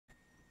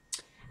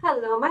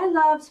Hello, my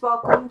loves.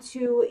 Welcome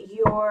to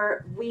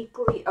your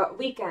weekend,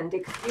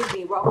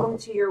 Welcome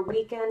to your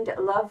weekend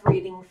love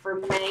reading for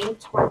May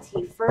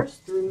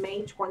 21st through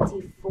May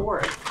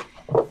 24th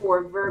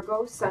for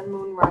Virgo, Sun,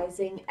 Moon,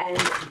 Rising,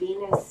 and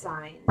Venus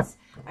signs.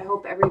 I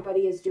hope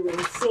everybody is doing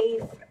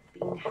safe,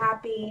 being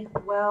happy,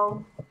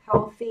 well,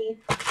 healthy.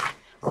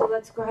 So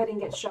let's go ahead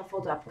and get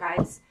shuffled up,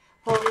 guys.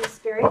 Holy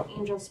Spirit,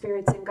 angel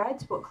spirits and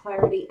guides, what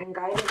clarity and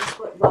guidance,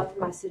 what love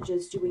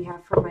messages do we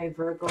have for my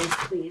Virgos,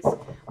 please?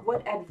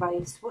 What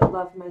advice, what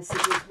love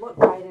messages, what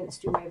guidance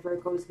do my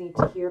Virgos need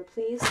to hear,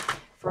 please,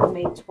 from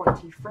May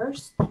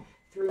 21st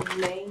through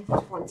May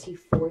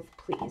 24th,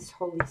 please?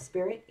 Holy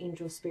Spirit,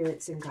 angel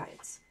spirits and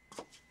guides.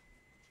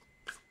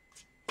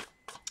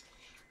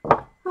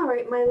 All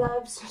right, my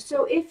loves.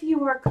 So if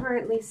you are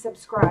currently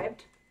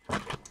subscribed,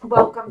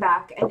 welcome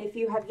back, and if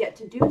you have yet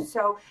to do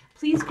so,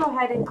 please go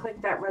ahead and click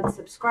that red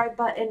subscribe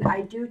button.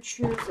 I do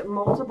choose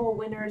multiple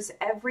winners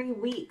every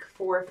week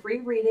for free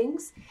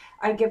readings.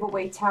 I give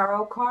away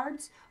tarot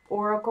cards,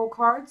 oracle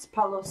cards,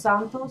 Palo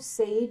Santo,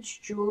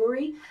 sage,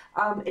 jewelry.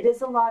 It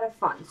is a lot of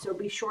fun, so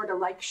be sure to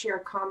like, share,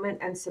 comment,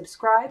 and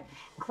subscribe.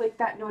 Click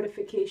that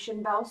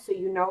notification bell so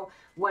you know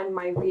when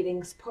my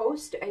readings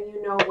post and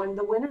you know when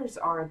the winners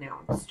are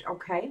announced,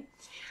 okay?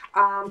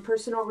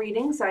 Personal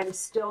readings, I'm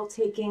still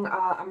taking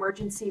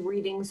emergency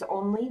readings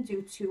only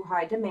due to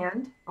high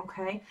demand,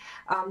 okay?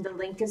 The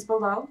link is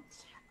below.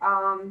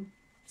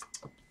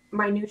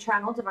 My new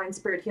channel, Divine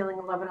Spirit Healing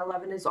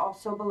 1111, is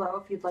also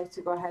below if you'd like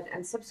to go ahead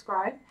and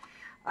subscribe,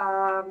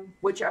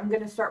 which I'm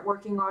going to start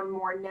working on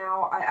more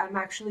now. I'm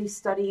actually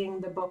studying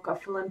the book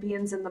of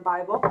Philippians in the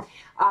Bible.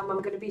 I'm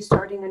going to be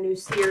starting a new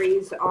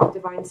series on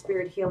Divine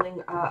Spirit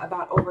Healing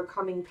about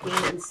overcoming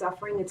pain and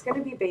suffering. It's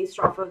going to be based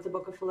off of the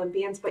book of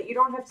Philippians, but you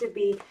don't have to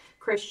be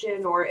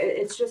Christian, or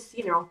it's just,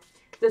 you know,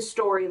 the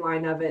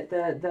storyline of it,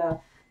 the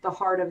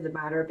heart of the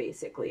matter,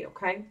 basically,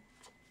 okay?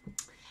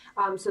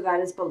 So that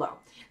is below.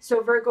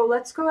 So Virgo,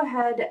 let's go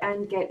ahead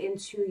and get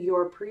into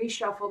your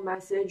pre-shuffle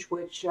message,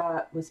 which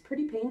was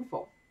pretty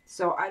painful.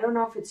 So I don't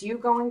know if it's you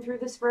going through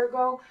this,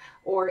 Virgo,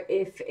 or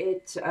if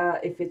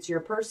it's your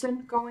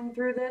person going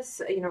through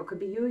this. You know, it could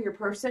be you, your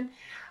person.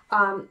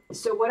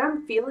 So what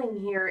I'm feeling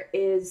here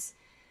is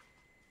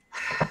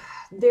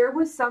there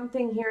was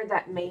something here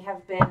that may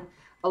have been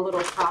a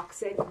little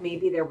toxic.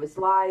 Maybe there was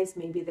lies,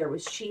 maybe there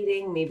was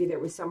cheating, maybe there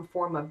was some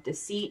form of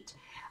deceit.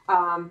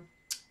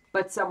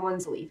 But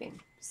someone's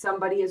leaving.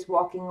 Somebody is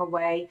walking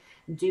away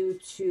due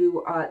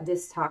to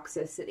this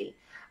toxicity.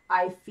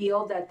 I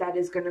feel that that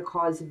is going to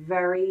cause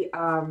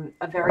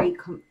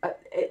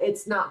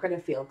it's not going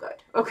to feel good.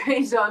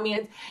 Okay, so I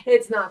mean,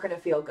 it's not going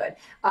to feel good.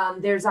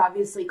 There's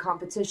obviously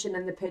competition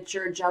in the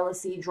picture,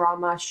 jealousy,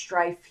 drama,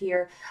 strife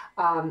here.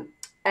 And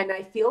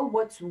I feel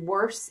what's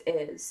worse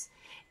is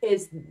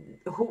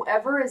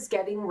whoever is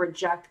getting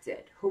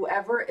rejected,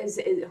 whoever is,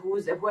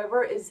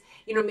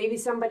 you know, maybe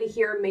somebody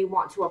here may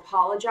want to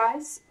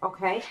apologize,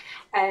 okay?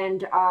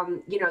 And,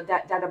 you know,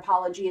 that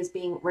apology is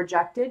being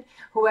rejected.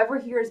 Whoever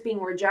here is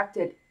being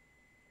rejected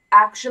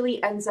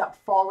actually ends up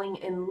falling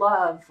in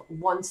love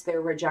once they're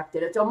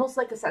rejected. It's almost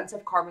like a sense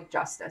of karmic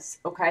justice,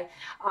 okay?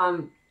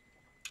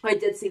 I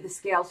did see the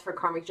scales for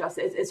karmic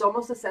justice. It's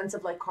almost a sense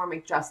of like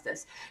karmic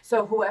justice.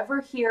 So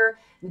whoever here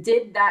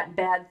did that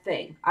bad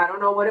thing, I don't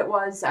know what it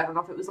was. I don't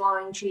know if it was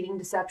lying, cheating,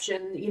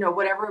 deception, you know,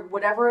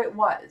 whatever it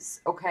was.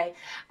 Okay.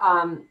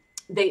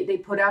 They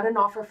put out an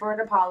offer for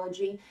an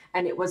apology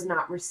and it was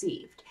not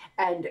received.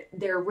 And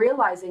they're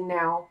realizing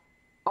now,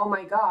 oh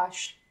my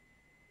gosh,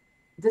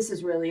 this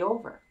is really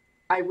over.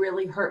 I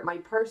really hurt my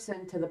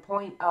person to the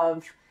point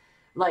of,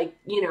 like,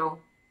 you know,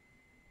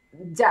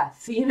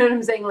 death. You know what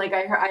I'm saying? Like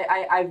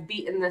I've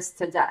beaten this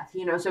to death,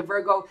 you know? So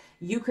Virgo,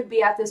 you could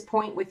be at this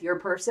point with your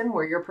person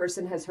where your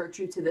person has hurt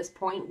you to this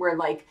point where,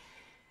 like,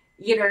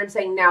 you know what I'm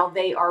saying? Now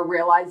they are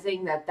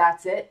realizing that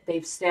that's it.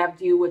 They've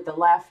stabbed you with the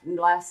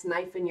last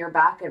knife in your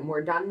back and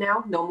we're done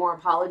now. No more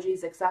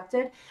apologies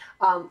accepted.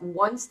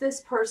 Once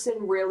this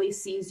person really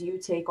sees you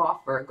take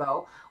off,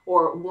 Virgo,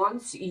 or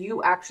once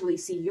you actually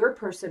see your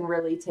person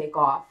really take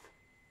off,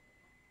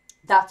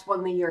 that's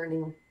when the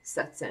yearning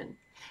sets in.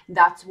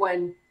 That's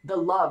when the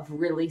love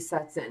really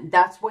sets in.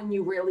 That's when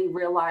you really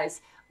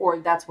realize, or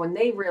that's when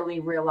they really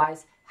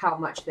realize how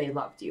much they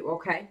loved you,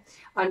 okay?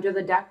 Under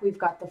the deck, we've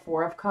got the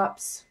Four of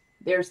Cups.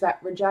 There's that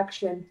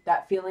rejection,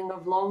 that feeling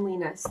of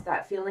loneliness,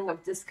 that feeling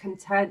of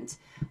discontent.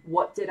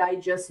 What did I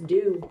just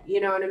do? You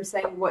know what I'm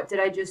saying? What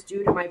did I just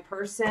do to my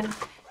person?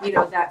 You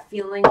know, that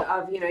feeling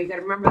of, you know, you got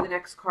to remember the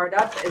next card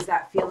up is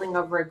that feeling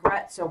of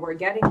regret. So we're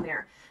getting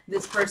there.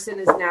 This person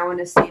is now in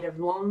a state of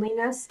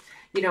loneliness,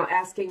 you know,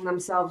 asking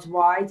themselves,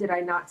 why did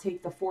I not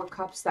take the Four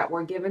Cups that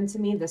were given to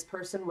me? This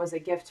person was a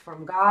gift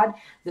from God.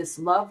 This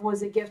love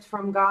was a gift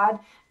from God.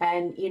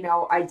 And, you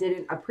know, I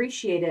didn't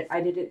appreciate it.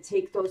 I didn't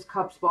take those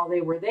cups while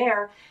they were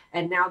there.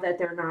 And now that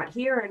they're not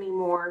here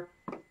anymore,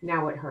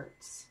 now it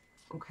hurts.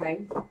 Okay.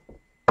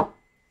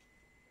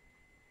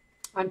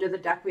 Under the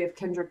deck, we have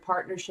kindred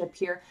partnership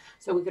here.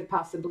 So we could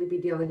possibly be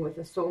dealing with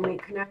a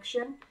soulmate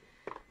connection.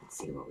 Let's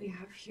see what we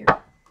have here.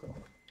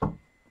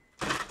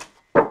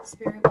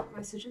 Spirit, what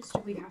messages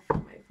do we have for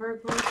my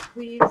Virgos,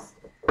 please? Let's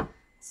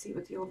see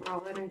what the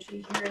overall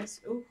energy here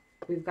is. Ooh,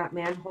 we've got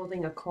man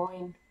holding a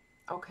coin.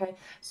 Okay,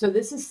 so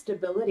this is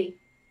stability.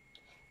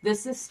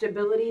 This is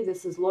stability.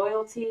 This is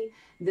loyalty.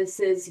 This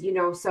is, you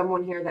know,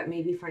 someone here that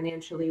may be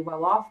financially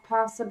well off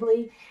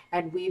possibly.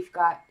 And we've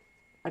got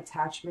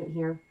attachment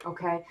here.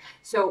 Okay,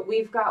 so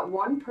we've got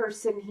one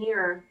person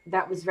here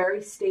that was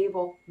very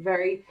stable,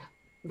 very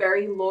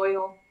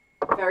loyal,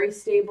 very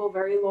stable,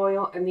 very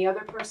loyal. And the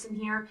other person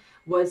here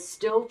was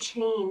still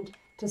chained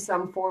to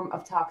some form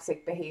of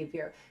toxic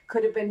behavior.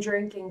 Could have been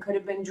drinking, could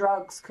have been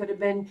drugs, could have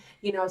been,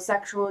 you know,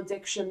 sexual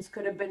addictions,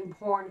 could have been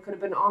porn, could have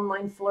been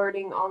online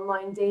flirting,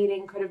 online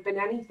dating, could have been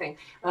anything.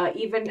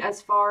 Even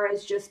as far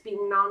as just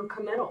being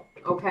non-committal,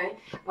 okay?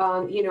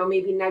 You know,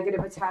 maybe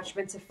negative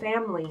attachment to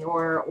family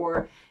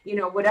or, you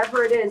know,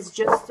 whatever it is,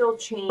 just still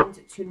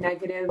chained to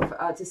negative,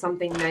 to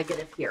something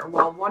negative here.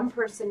 While one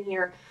person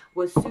here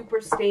was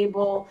super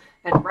stable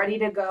and ready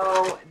to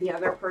go, the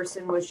other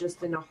person was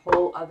just in a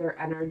whole other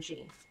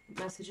energy.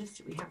 What messages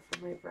do we have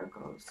for my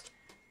Virgos?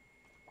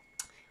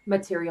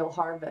 Material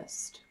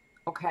harvest.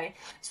 Okay,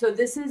 so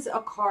this is a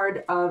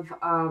card of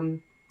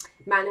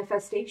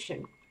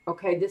manifestation.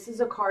 Okay, this is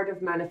a card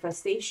of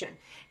manifestation.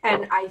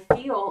 And I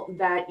feel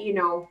that, you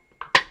know,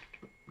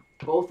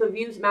 both of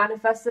you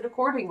manifested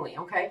accordingly,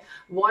 okay?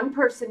 One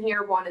person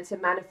here wanted to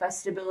manifest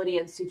stability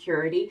and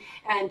security,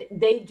 and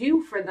they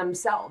do for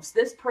themselves.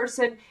 This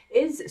person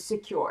is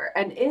secure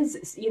and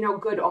is, you know,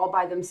 good all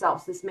by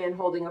themselves, this man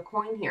holding a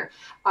coin here.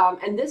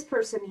 And this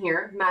person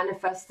here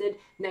manifested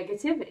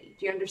negativity.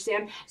 Do you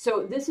understand?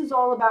 So this is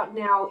all about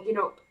now, you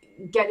know,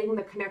 getting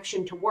the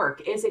connection to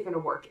work. Is it going to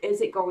work? Is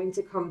it going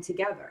to come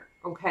together?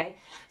 Okay,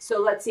 so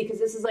let's see, because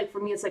this is like, for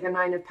me, it's like a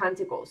 9 of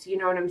Pentacles. You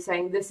know what I'm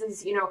saying? This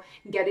is, you know,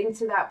 getting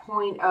to that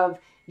point of,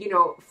 you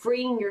know,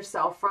 freeing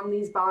yourself from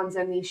these bonds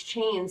and these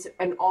chains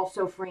and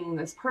also freeing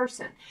this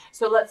person.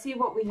 So let's see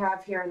what we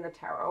have here in the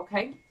tarot,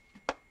 okay?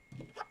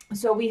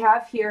 So we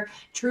have here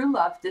true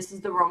love. This is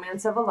the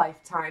romance of a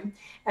lifetime.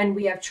 And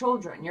we have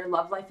children. Your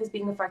love life is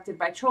being affected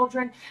by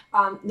children.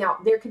 Now,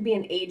 there could be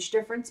an age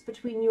difference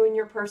between you and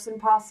your person,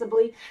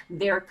 possibly.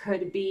 There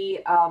could be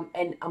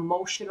an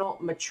emotional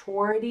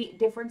maturity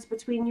difference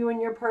between you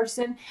and your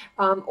person.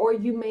 Or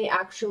you may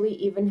actually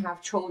even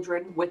have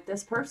children with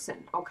this person,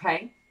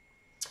 okay?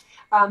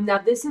 Now,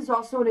 this is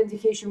also an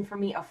indication for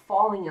me of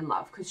falling in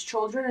love, because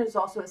children is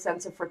also a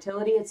sense of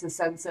fertility. It's a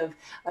sense of,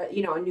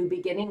 you know, a new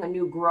beginning, a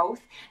new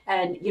growth.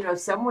 And, you know,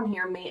 someone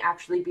here may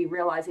actually be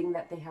realizing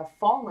that they have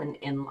fallen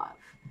in love.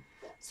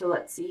 So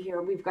let's see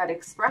here. We've got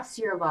express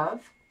your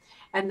love.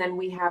 And then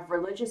we have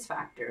religious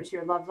factors.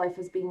 Your love life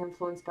is being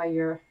influenced by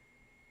your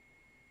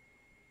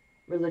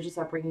religious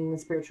upbringing, the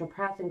spiritual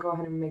path, and go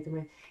ahead and make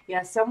them.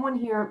 Yeah, someone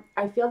here,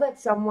 I feel that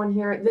someone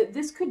here,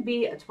 this could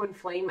be a twin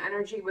flame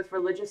energy with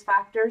religious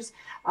factors,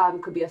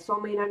 could be a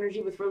soulmate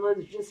energy with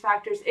religious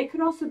factors. It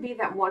could also be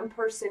that one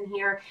person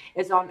here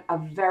is on a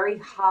very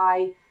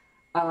high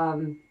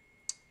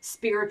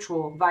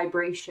spiritual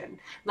vibration.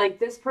 Like,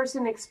 this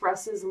person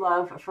expresses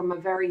love from a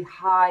very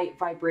high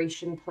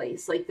vibration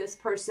place. Like, this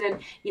person,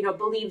 you know,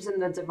 believes in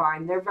the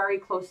divine. They're very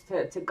close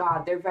to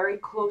God. They're very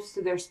close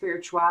to their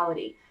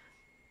spirituality.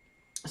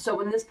 So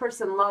when this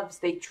person loves,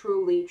 they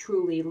truly,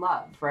 truly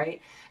love,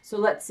 right? So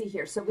let's see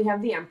here. So we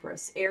have the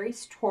Empress,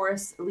 Aries,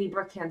 Taurus,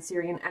 Libra,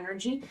 Cancerian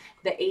energy,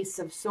 the Ace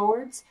of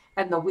Swords,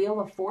 and the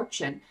Wheel of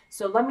Fortune.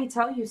 So let me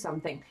tell you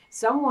something.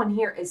 Someone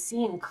here is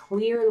seeing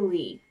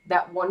clearly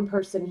that one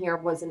person here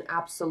was an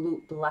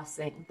absolute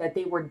blessing, that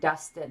they were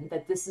destined,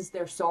 that this is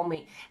their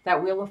soulmate.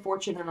 That Wheel of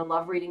Fortune in a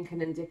love reading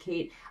can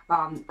indicate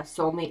a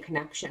soulmate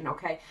connection,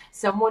 okay?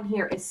 Someone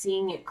here is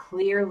seeing it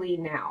clearly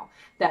now,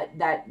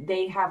 that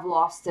they have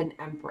lost an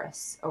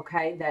Empress,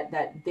 okay?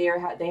 That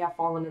they have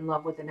fallen in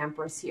love with an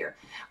Empress here.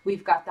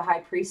 We've got the High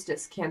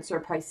Priestess, Cancer,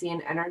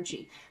 Piscean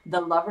energy, the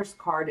Lover's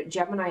card,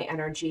 Gemini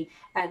energy,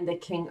 and the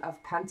King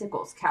of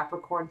Pentacles,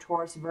 Capricorn,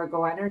 Taurus,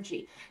 Virgo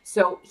energy.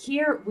 So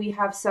here we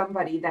have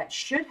somebody that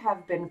should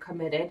have been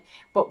committed,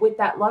 but with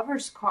that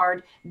Lover's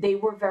card, they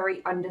were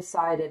very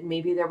undecided.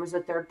 Maybe there was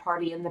a third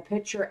party in the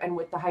picture, and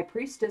with the High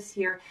Priestess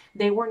here,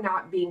 they were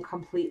not being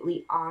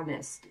completely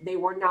honest. They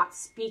were not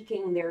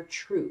speaking their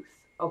truth,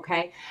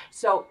 okay?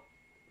 So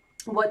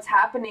what's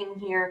happening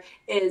here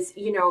is,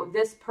 you know,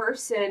 this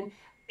person,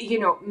 you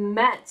know,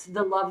 met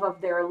the love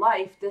of their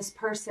life. This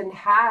person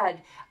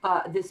had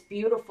this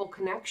beautiful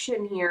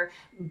connection here,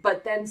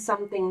 but then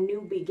something new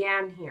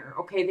began here.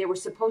 Okay, they were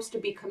supposed to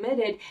be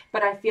committed,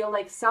 but I feel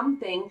like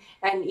something,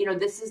 and you know,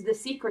 this is the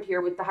secret here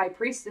with the High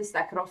Priestess.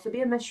 That could also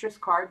be a Mistress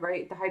card,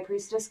 right? The High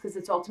Priestess, because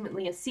it's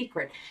ultimately a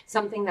secret,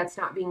 something that's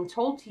not being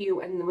told to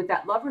you. And with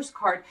that Lover's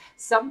card,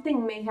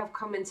 something may have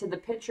come into the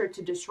picture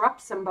to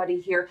disrupt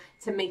somebody here,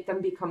 to make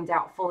them become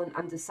doubtful and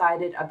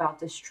undecided about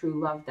this true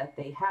love that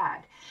they had.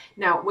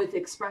 Now, with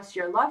Express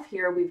Your Love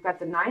here, we've got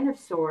the Nine of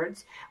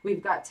Swords,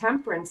 we've got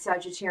Temperance,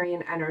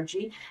 Sagittarian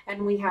energy,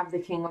 and we have the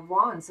King of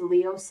Wands,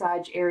 Leo,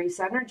 Sag,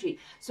 Aries energy.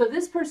 So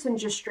this person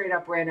just straight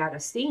up ran out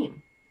of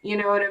steam. You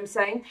know what I'm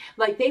saying?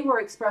 Like they were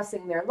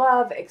expressing their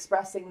love,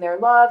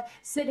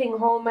 sitting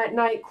home at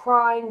night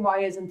crying,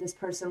 why isn't this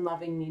person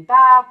loving me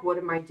back? What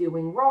am I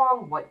doing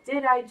wrong? What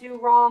did I do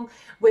wrong?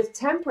 With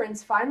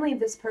Temperance, finally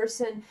this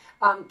person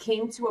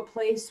came to a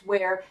place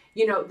where,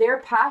 you know, their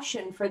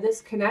passion for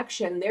this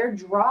connection, their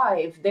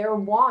drive, their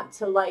want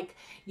to, like,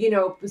 you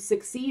know,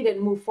 succeed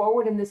and move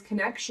forward in this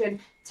connection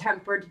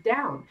tempered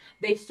down.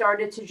 They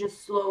started to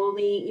just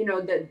slowly, you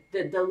know,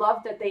 the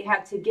love that they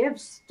had to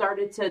give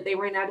they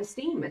ran out of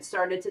steam. It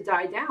started to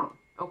die down.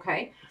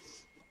 Okay.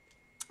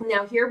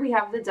 Now here we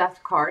have the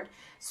Death card,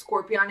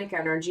 Scorpionic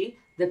energy,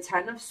 the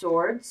Ten of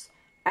Swords,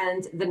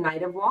 and the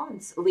Knight of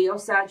Wands, Leo,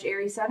 Sag,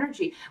 Aries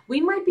energy. We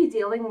might be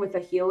dealing with a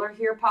healer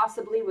here,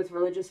 possibly with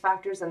religious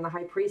factors and the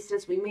High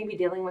Priestess. We may be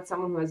dealing with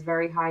someone who has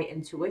very high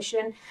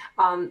intuition.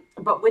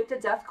 But with the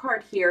Death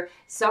card here,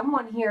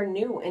 someone here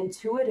knew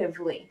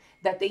intuitively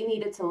that they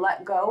needed to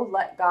let go,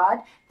 let God.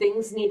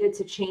 Things needed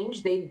to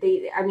change.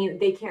 I mean,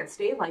 they can't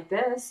stay like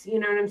this. You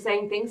know what I'm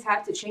saying? Things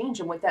had to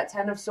change. And with that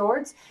Ten of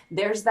Swords,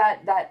 there's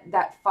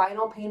that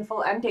final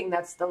painful ending.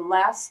 That's the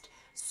last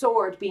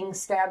sword being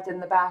stabbed in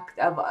the back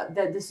of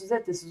this is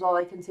it. This is all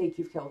I can take.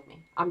 You've killed me.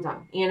 I'm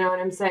done. You know what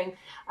I'm saying?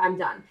 I'm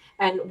done.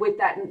 And with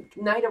that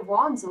Knight of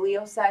Wands,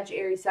 Leo, Sag,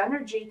 Aries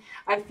energy,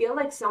 I feel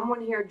like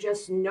someone here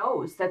just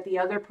knows that the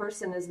other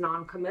person is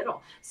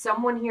non-committal.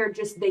 Someone here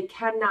just, they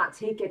cannot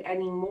take it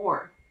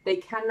anymore. They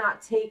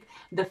cannot take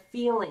the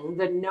feeling,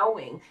 the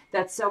knowing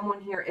that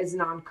someone here is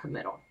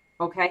non-committal.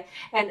 Okay.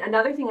 And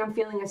another thing I'm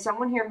feeling is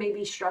someone here may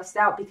be stressed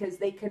out because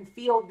they can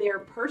feel their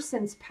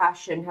person's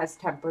passion has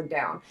tempered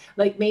down.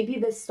 Like maybe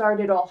this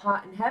started all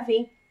hot and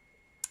heavy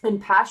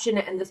and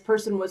passionate, and this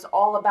person was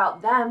all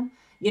about them.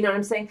 You know what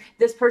I'm saying?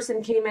 This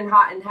person came in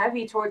hot and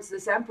heavy towards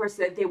this Empress,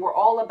 that they were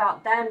all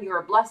about them. You're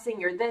a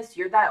blessing. You're this,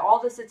 you're that, all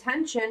this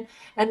attention.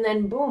 And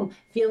then boom,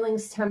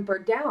 feelings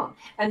tempered down.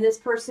 And this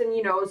person,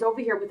 you know, is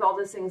over here with all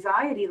this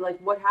anxiety. Like,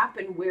 what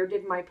happened? Where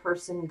did my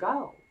person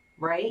go?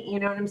 Right? You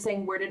know what I'm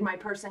saying? Where did my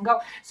person go?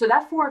 So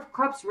that Four of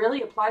Cups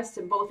really applies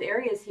to both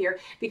areas here,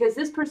 because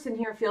this person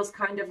here feels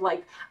kind of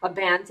like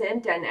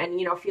abandoned and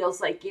you know, feels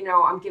like, you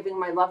know, I'm giving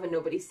my love and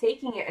nobody's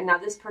taking it. And now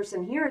this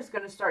person here is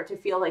going to start to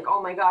feel like,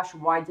 oh my gosh,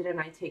 why didn't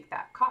I take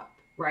that cup?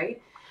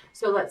 Right?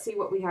 So let's see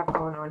what we have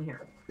going on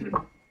here.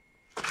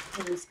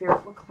 Holy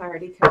Spirit, what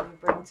clarity can we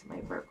bring to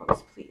my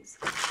Virgos, please?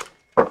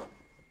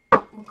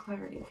 What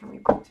clarity can we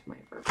bring to my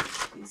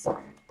Virgos, please, Spirit?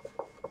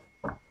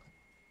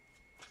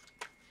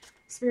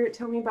 Spirit,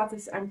 tell me about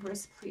this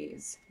Empress,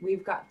 please.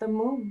 We've got the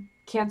Moon,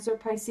 Cancer,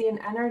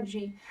 Piscean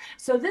energy.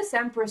 So this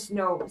Empress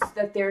knows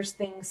that there's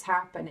things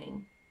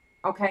happening.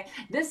 Okay,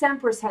 this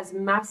Empress has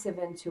massive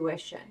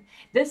intuition.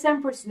 This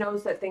Empress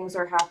knows that things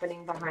are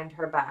happening behind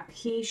her back.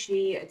 He,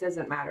 she, it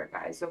doesn't matter,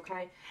 guys,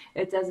 okay?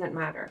 It doesn't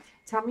matter.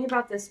 Tell me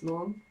about this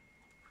Moon.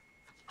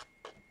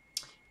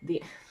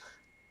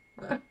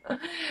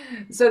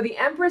 So the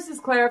Empress is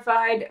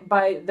clarified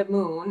by the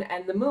Moon,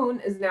 and the Moon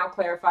is now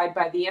clarified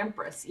by the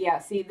Empress. Yeah,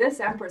 see, this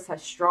Empress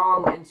has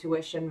strong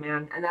intuition,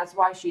 man, and that's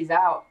why she's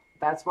out.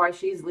 That's why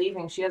she's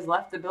leaving. She has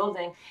left the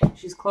building.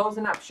 She's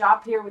closing up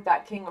shop here with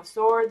that King of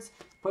Swords,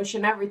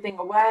 pushing everything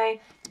away,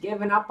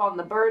 giving up on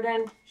the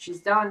burden.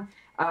 She's done.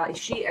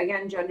 She,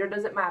 again, gender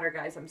doesn't matter,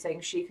 guys. I'm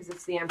saying she because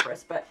it's the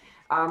Empress, but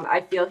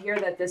I feel here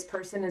that this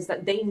person is,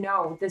 that they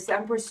know, this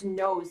Empress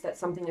knows that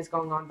something is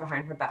going on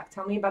behind her back.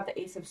 Tell me about the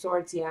Ace of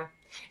Swords. Yeah,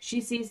 she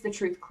sees the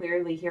truth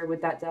clearly here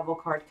with that Devil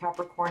card,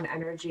 Capricorn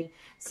energy.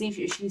 See,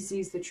 she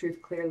sees the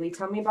truth clearly.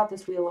 Tell me about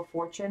this Wheel of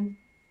Fortune,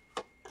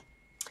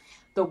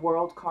 the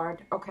World card.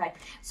 Okay,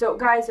 so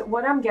guys,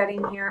 what I'm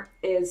getting here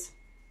is,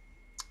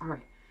 all right,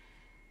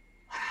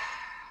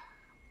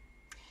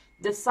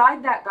 the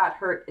side that got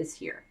hurt is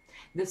here.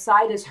 The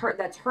side is hurt,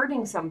 that's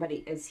hurting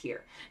somebody is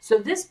here. So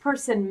this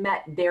person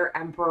met their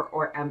Emperor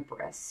or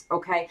Empress,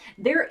 okay?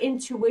 Their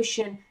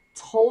intuition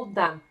told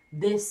them,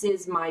 this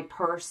is my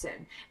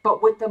person.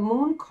 But with the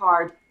Moon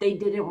card, they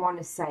didn't want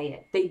to say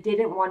it. They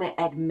didn't want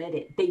to admit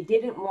it. They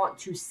didn't want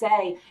to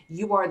say,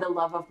 you are the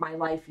love of my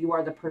life. You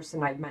are the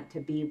person I've meant to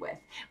be with.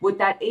 With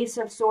that Ace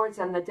of Swords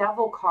and the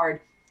Devil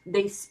card,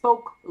 they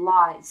spoke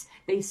lies.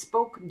 They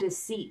spoke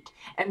deceit.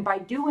 And by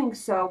doing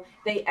so,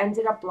 they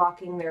ended up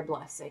blocking their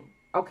blessing.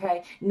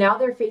 Okay, now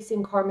they're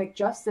facing karmic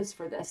justice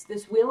for this.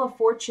 This Wheel of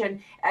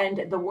Fortune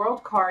and the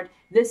World card,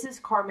 this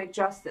is karmic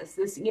justice.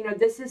 This, you know,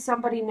 this is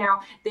somebody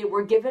now, they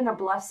were given a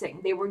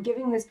blessing. They were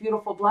giving this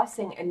beautiful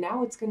blessing, and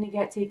now it's going to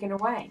get taken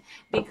away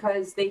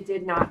because they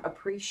did not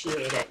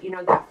appreciate it. You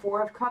know, that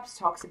Four of Cups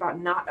talks about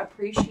not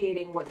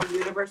appreciating what the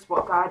universe,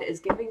 what God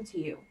is giving to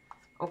you.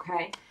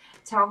 Okay.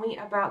 Tell me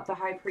about the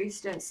High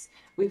Priestess.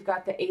 We've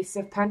got the Ace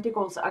of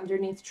Pentacles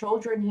underneath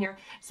children here.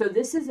 So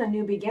this is a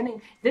new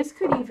beginning. This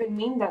could even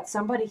mean that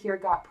somebody here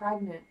got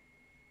pregnant.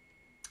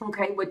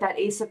 Okay, with that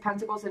Ace of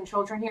Pentacles and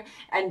children here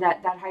and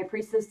that High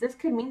Priestess, this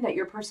could mean that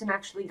your person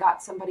actually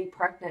got somebody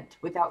pregnant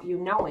without you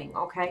knowing,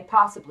 okay?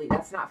 Possibly.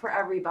 That's not for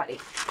everybody.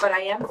 But I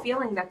am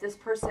feeling that this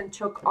person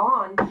took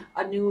on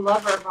a new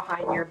lover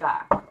behind your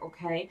back, okay?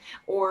 okay?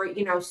 Or,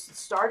 you know,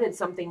 started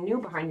something new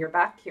behind your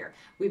back here.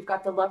 We've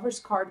got the Lover's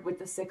card with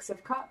the Six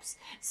of Cups.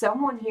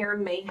 Someone here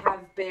may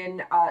have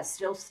been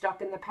still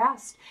stuck in the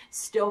past,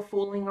 still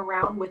fooling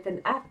around with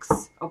an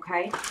ex,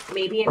 okay?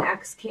 Maybe an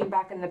ex came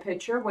back in the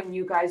picture when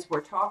you guys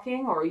were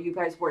talking or you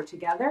guys were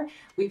together.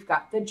 We've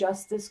got the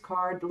Justice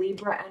card,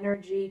 Libra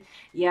energy.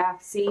 Yeah,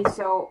 see,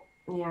 so,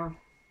 yeah.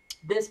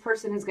 This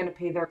person is going to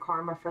pay their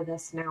karma for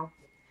this now.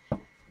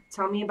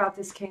 Tell me about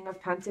this King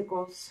of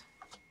Pentacles.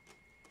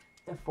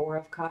 The Four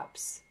of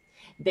Cups.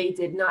 They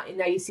did not,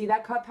 now you see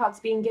that cup, how it's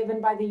being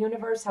given by the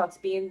universe, how it's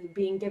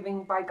being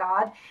given by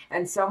God,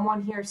 and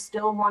someone here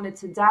still wanted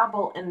to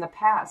dabble in the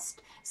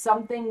past,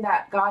 something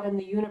that God and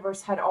the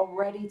universe had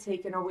already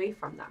taken away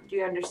from them. Do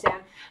you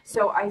understand?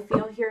 So I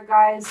feel here,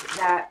 guys,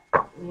 that,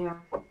 yeah,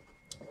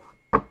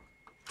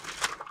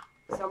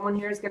 someone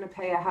here is going to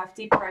pay a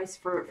hefty price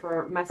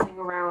for messing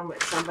around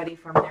with somebody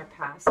from their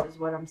past, is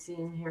what I'm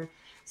seeing here.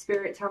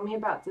 Spirit, tell me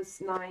about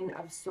this Nine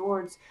of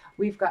Swords.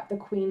 We've got the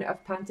Queen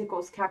of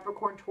Pentacles,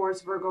 Capricorn,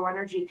 Taurus, Virgo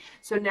energy.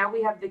 So now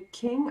we have the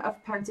King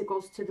of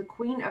Pentacles to the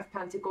Queen of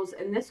Pentacles,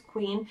 and this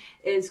Queen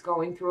is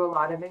going through a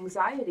lot of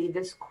anxiety.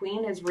 This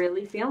Queen is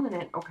really feeling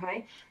it,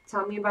 okay?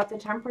 Tell me about the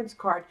Temperance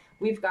card.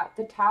 We've got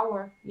the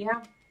Tower,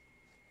 yeah.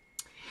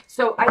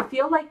 So I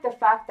feel like the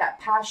fact that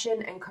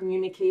passion and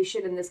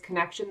communication and this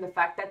connection, the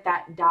fact that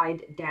that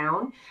died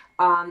down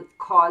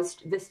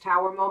caused this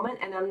Tower moment.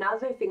 And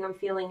another thing I'm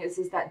feeling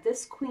is that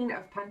this Queen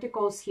of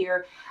Pentacles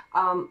here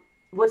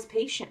was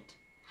patient.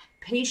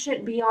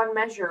 Patient beyond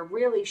measure.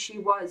 Really, she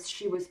was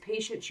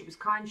patient, she was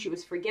kind, she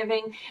was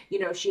forgiving, you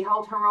know, she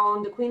held her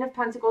own. The Queen of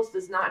Pentacles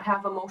does not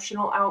have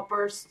emotional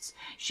outbursts.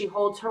 She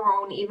holds her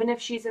own. Even if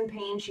she's in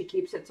pain, she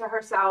keeps it to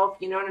herself.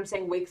 You know what I'm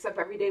saying? Wakes up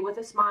every day with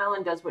a smile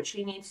and does what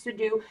she needs to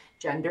do.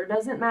 Gender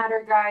doesn't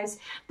matter, guys.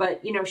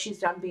 But, you know, she's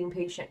done being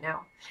patient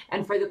now.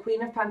 And for the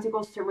Queen of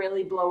Pentacles to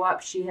really blow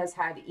up, she has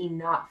had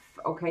enough,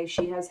 okay?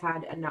 She has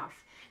had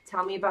enough.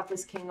 Tell me about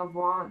this King of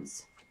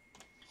Wands.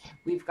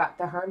 We've got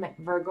the Hermit,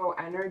 Virgo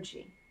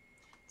energy.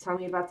 Tell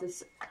me about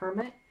this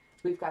Hermit.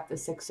 We've got the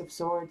Six of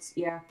Swords.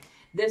 Yeah.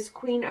 This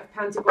Queen of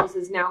Pentacles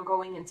is now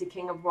going into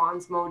King of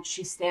Wands mode.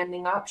 She's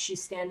standing up.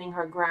 She's standing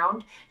her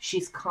ground.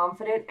 She's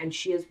confident and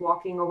she is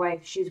walking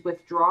away. She's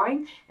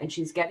withdrawing and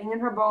she's getting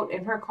in her boat,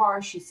 in her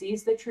car. She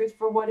sees the truth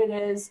for what it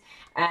is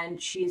and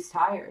she's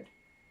tired.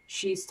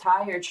 She's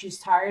tired. She's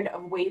tired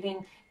of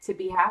waiting to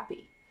be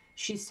happy.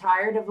 She's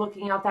tired of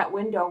looking out that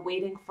window,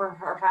 waiting for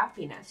her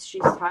happiness.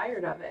 She's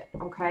tired of it,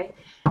 okay?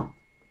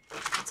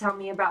 Tell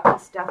me about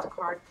this Death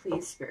card,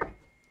 please, Spirit.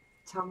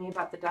 Tell me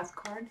about the Death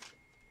card.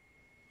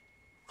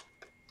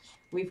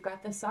 We've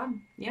got the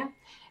Sun, yeah.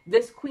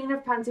 This Queen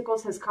of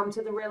Pentacles has come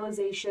to the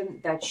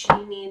realization that she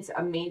needs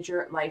a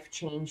major life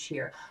change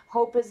here.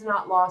 Hope is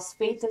not lost.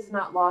 Faith is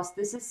not lost.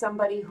 This is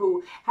somebody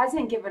who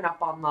hasn't given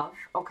up on love,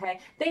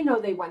 okay? They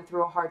know they went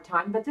through a hard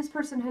time, but this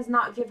person has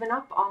not given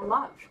up on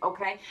love,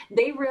 okay?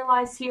 They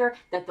realize here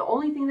that the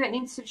only thing that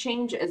needs to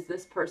change is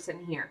this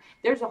person here.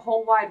 There's a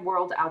whole wide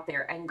world out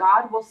there, and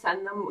God will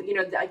send them, you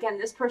know, again,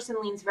 this person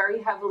leans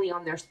very heavily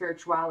on their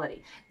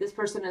spirituality. This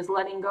person is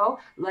letting go,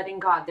 letting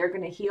God. They're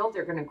going to heal.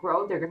 They're going to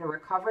grow. They're going to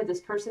recover. This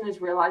person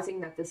is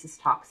realizing that this is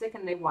toxic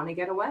and they want to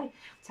get away.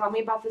 Tell me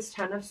about this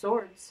Ten of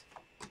Swords.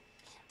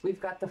 We've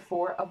got the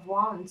Four of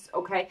Wands,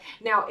 okay?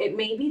 Now, it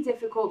may be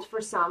difficult for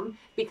some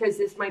because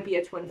this might be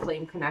a twin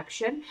flame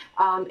connection.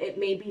 It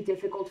may be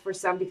difficult for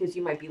some because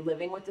you might be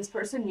living with this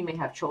person. You may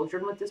have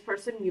children with this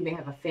person. You may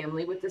have a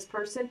family with this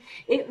person.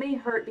 It may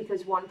hurt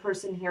because one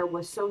person here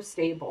was so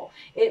stable.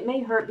 It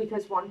may hurt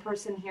because one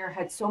person here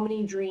had so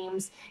many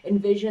dreams,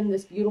 envisioned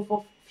this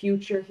beautiful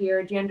future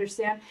here. Do you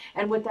understand?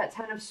 And with that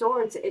Ten of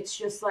Swords, it's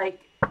just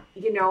like,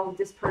 you know,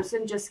 this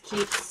person just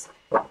keeps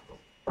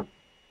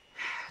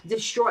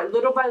destroyed.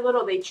 Little by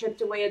little, they chipped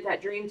away at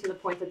that dream to the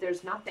point that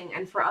there's nothing.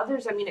 And for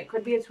others, I mean, it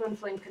could be a twin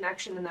flame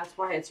connection, and that's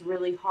why it's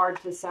really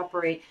hard to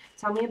separate.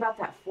 Tell me about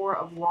that Four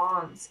of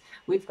Wands.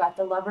 We've got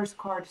the Lover's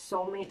card,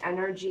 soulmate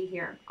energy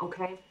here,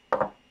 okay?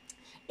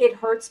 It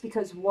hurts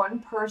because one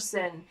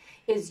person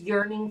is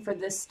yearning for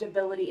this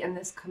stability and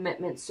this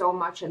commitment so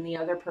much, and the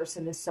other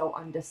person is so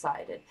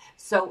undecided,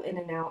 so in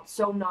and out,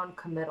 so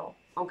non-committal,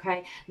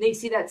 okay? They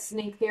see that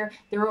snake there.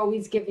 They're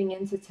always giving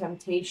in to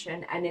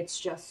temptation, and it's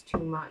just too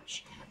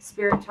much.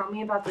 Spirit, tell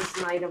me about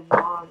this Knight of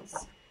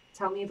Wands.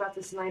 Tell me about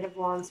this Knight of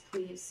Wands,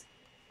 please.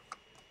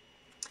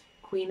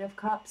 Queen of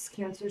Cups,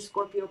 Cancer,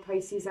 Scorpio,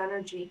 Pisces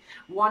energy.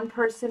 One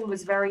person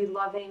was very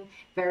loving,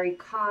 very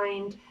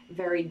kind,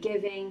 very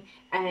giving,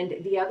 and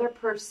the other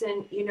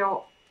person, you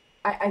know,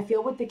 I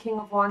feel with the King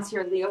of Wands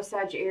here, Leo,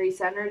 Sag, Aries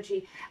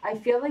energy, I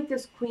feel like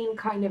this queen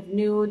kind of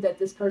knew that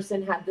this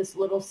person had this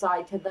little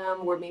side to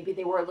them where maybe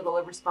they were a little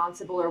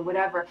irresponsible or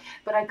whatever.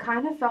 But I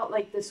kind of felt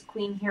like this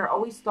queen here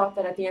always thought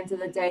that at the end of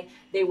the day,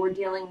 they were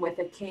dealing with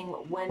a king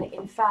when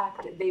in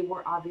fact they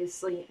were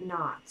obviously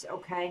not,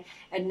 okay?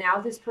 And now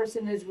this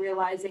person is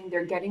realizing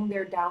they're getting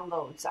their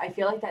downloads. I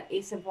feel like that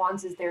Ace of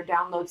Wands is their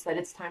downloads, that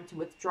it's time to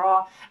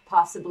withdraw,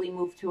 possibly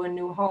move to a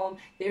new home.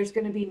 There's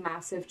going to be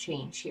massive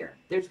change here.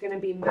 There's going to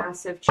be massive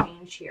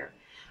change here.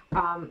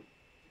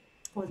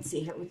 Let's see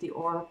here with the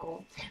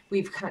Oracle.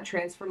 We've got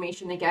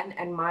transformation again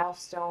and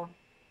milestone.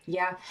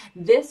 Yeah,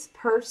 this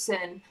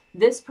person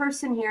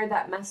here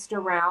that messed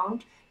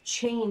around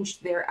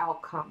changed their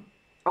outcome.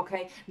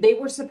 Okay, they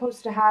were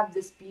supposed to have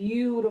this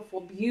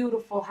beautiful,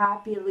 beautiful,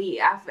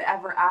 happily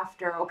ever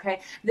after. Okay,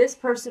 this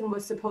person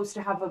was supposed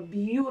to have a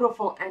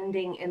beautiful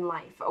ending in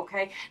life.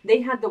 Okay,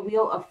 they had the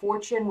Wheel of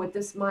Fortune with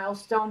this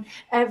milestone.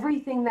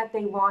 Everything that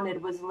they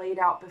wanted was laid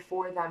out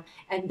before them,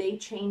 and they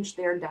changed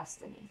their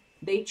destiny.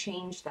 They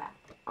changed that.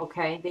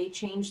 Okay, they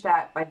changed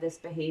that by this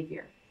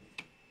behavior.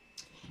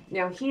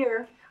 Now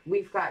here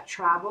we've got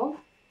travel.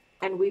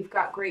 And we've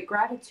got great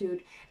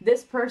gratitude.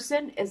 This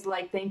person is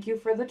like, thank you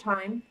for the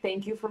time.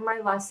 Thank you for my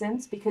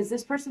lessons. Because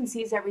this person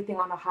sees everything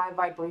on a high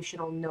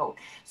vibrational note.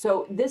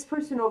 So this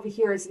person over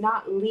here is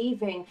not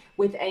leaving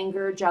with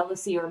anger,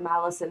 jealousy, or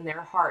malice in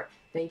their heart.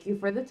 Thank you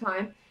for the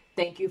time.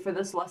 Thank you for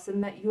this lesson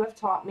that you have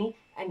taught me.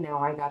 And now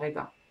I gotta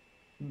go.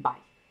 Bye.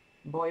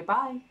 Boy,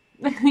 bye.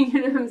 You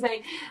know what I'm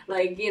saying?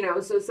 Like, you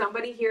know, so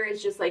somebody here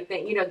is just like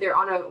that, you know, they're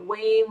on a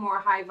way more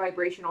high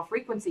vibrational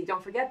frequency.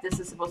 Don't forget, this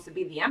is supposed to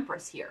be the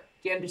Empress here.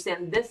 Do you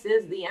understand? This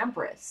is the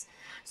Empress.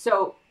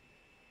 So,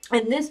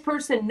 and this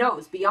person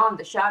knows beyond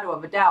the shadow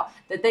of a doubt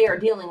that they are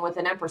dealing with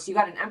an Empress. You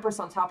got an Empress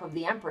on top of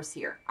the Empress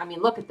here. I mean,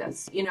 look at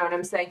this. You know what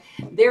I'm saying?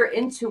 Their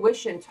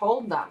intuition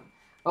told them,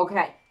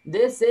 okay,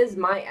 this is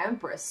my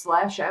Empress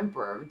 /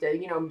 Emperor.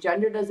 You know,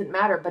 gender doesn't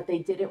matter, but they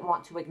didn't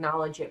want to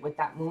acknowledge it with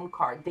that Moon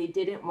card. They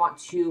didn't want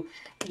to,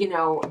 you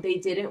know, they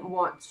didn't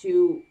want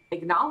to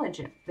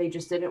acknowledge it. They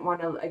just didn't want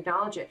to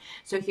acknowledge it.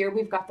 So here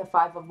we've got the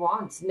 5 of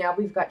Wands. Now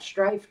we've got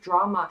strife,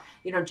 drama,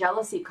 you know,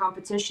 jealousy,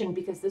 competition,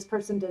 because this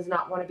person does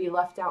not want to be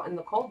left out in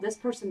the cold. This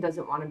person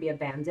doesn't want to be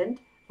abandoned.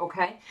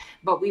 Okay,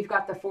 but we've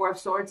got the 4 of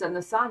Swords and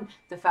the Sun.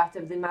 The fact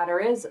of the matter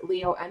is,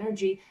 Leo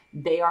energy,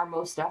 they are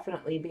most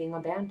definitely being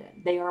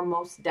abandoned. They are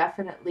most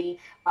definitely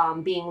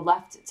being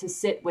left to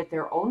sit with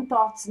their own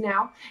thoughts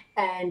now,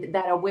 and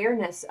that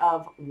awareness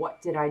of, what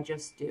did I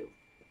just do?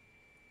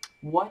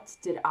 What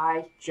did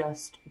I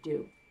just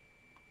do?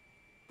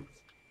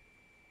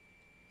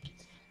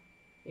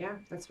 Yeah,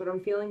 that's what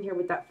I'm feeling here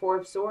with that 4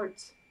 of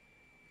Swords.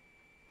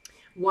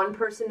 One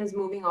person is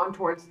moving on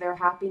towards their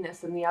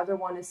happiness, and the other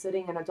one is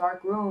sitting in a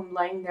dark room,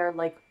 laying there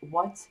like,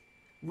 what?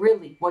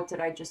 Really? What did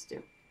I just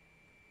do?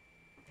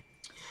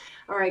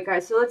 All right,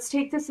 guys, so let's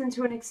take this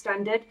into an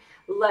extended.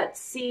 Let's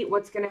see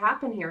what's going to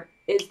happen here.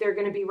 Is there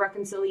going to be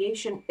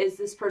reconciliation? Is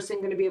this person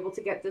going to be able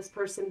to get this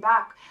person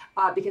back?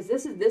 Because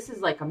this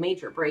is like a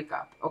major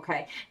breakup,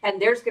 okay? And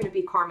there's going to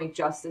be karmic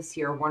justice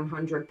here,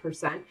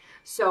 100%.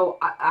 So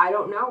I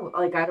don't know.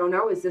 Like, I don't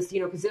know. Is this, you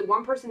know, because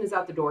one person is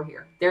out the door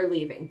here. They're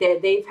leaving.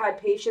 They've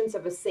had patience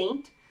of a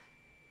saint.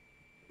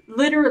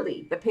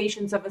 Literally the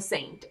patience of a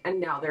saint. And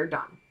now they're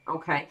done.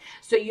 Okay,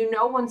 so you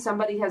know when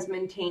somebody has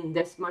maintained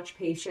this much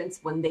patience,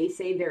 when they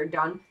say they're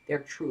done, they're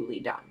truly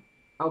done.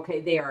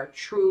 Okay, they are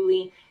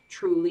truly,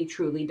 truly,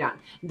 truly done.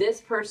 This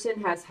person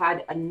has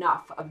had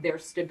enough of their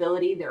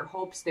stability, their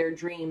hopes, their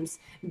dreams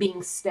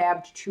being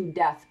stabbed to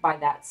death by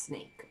that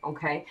snake.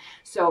 Okay,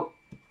 so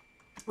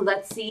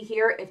let's see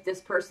here if this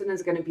person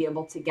is going to be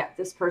able to get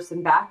this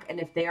person back, and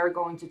if they are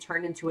going to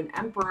turn into an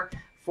emperor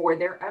for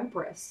their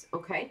Empress.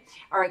 Okay,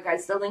 all right,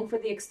 guys, the link for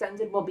the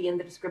extended will be in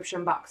the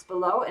description box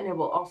below, and it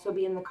will also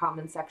be in the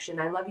comment section.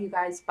 I love you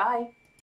guys. Bye.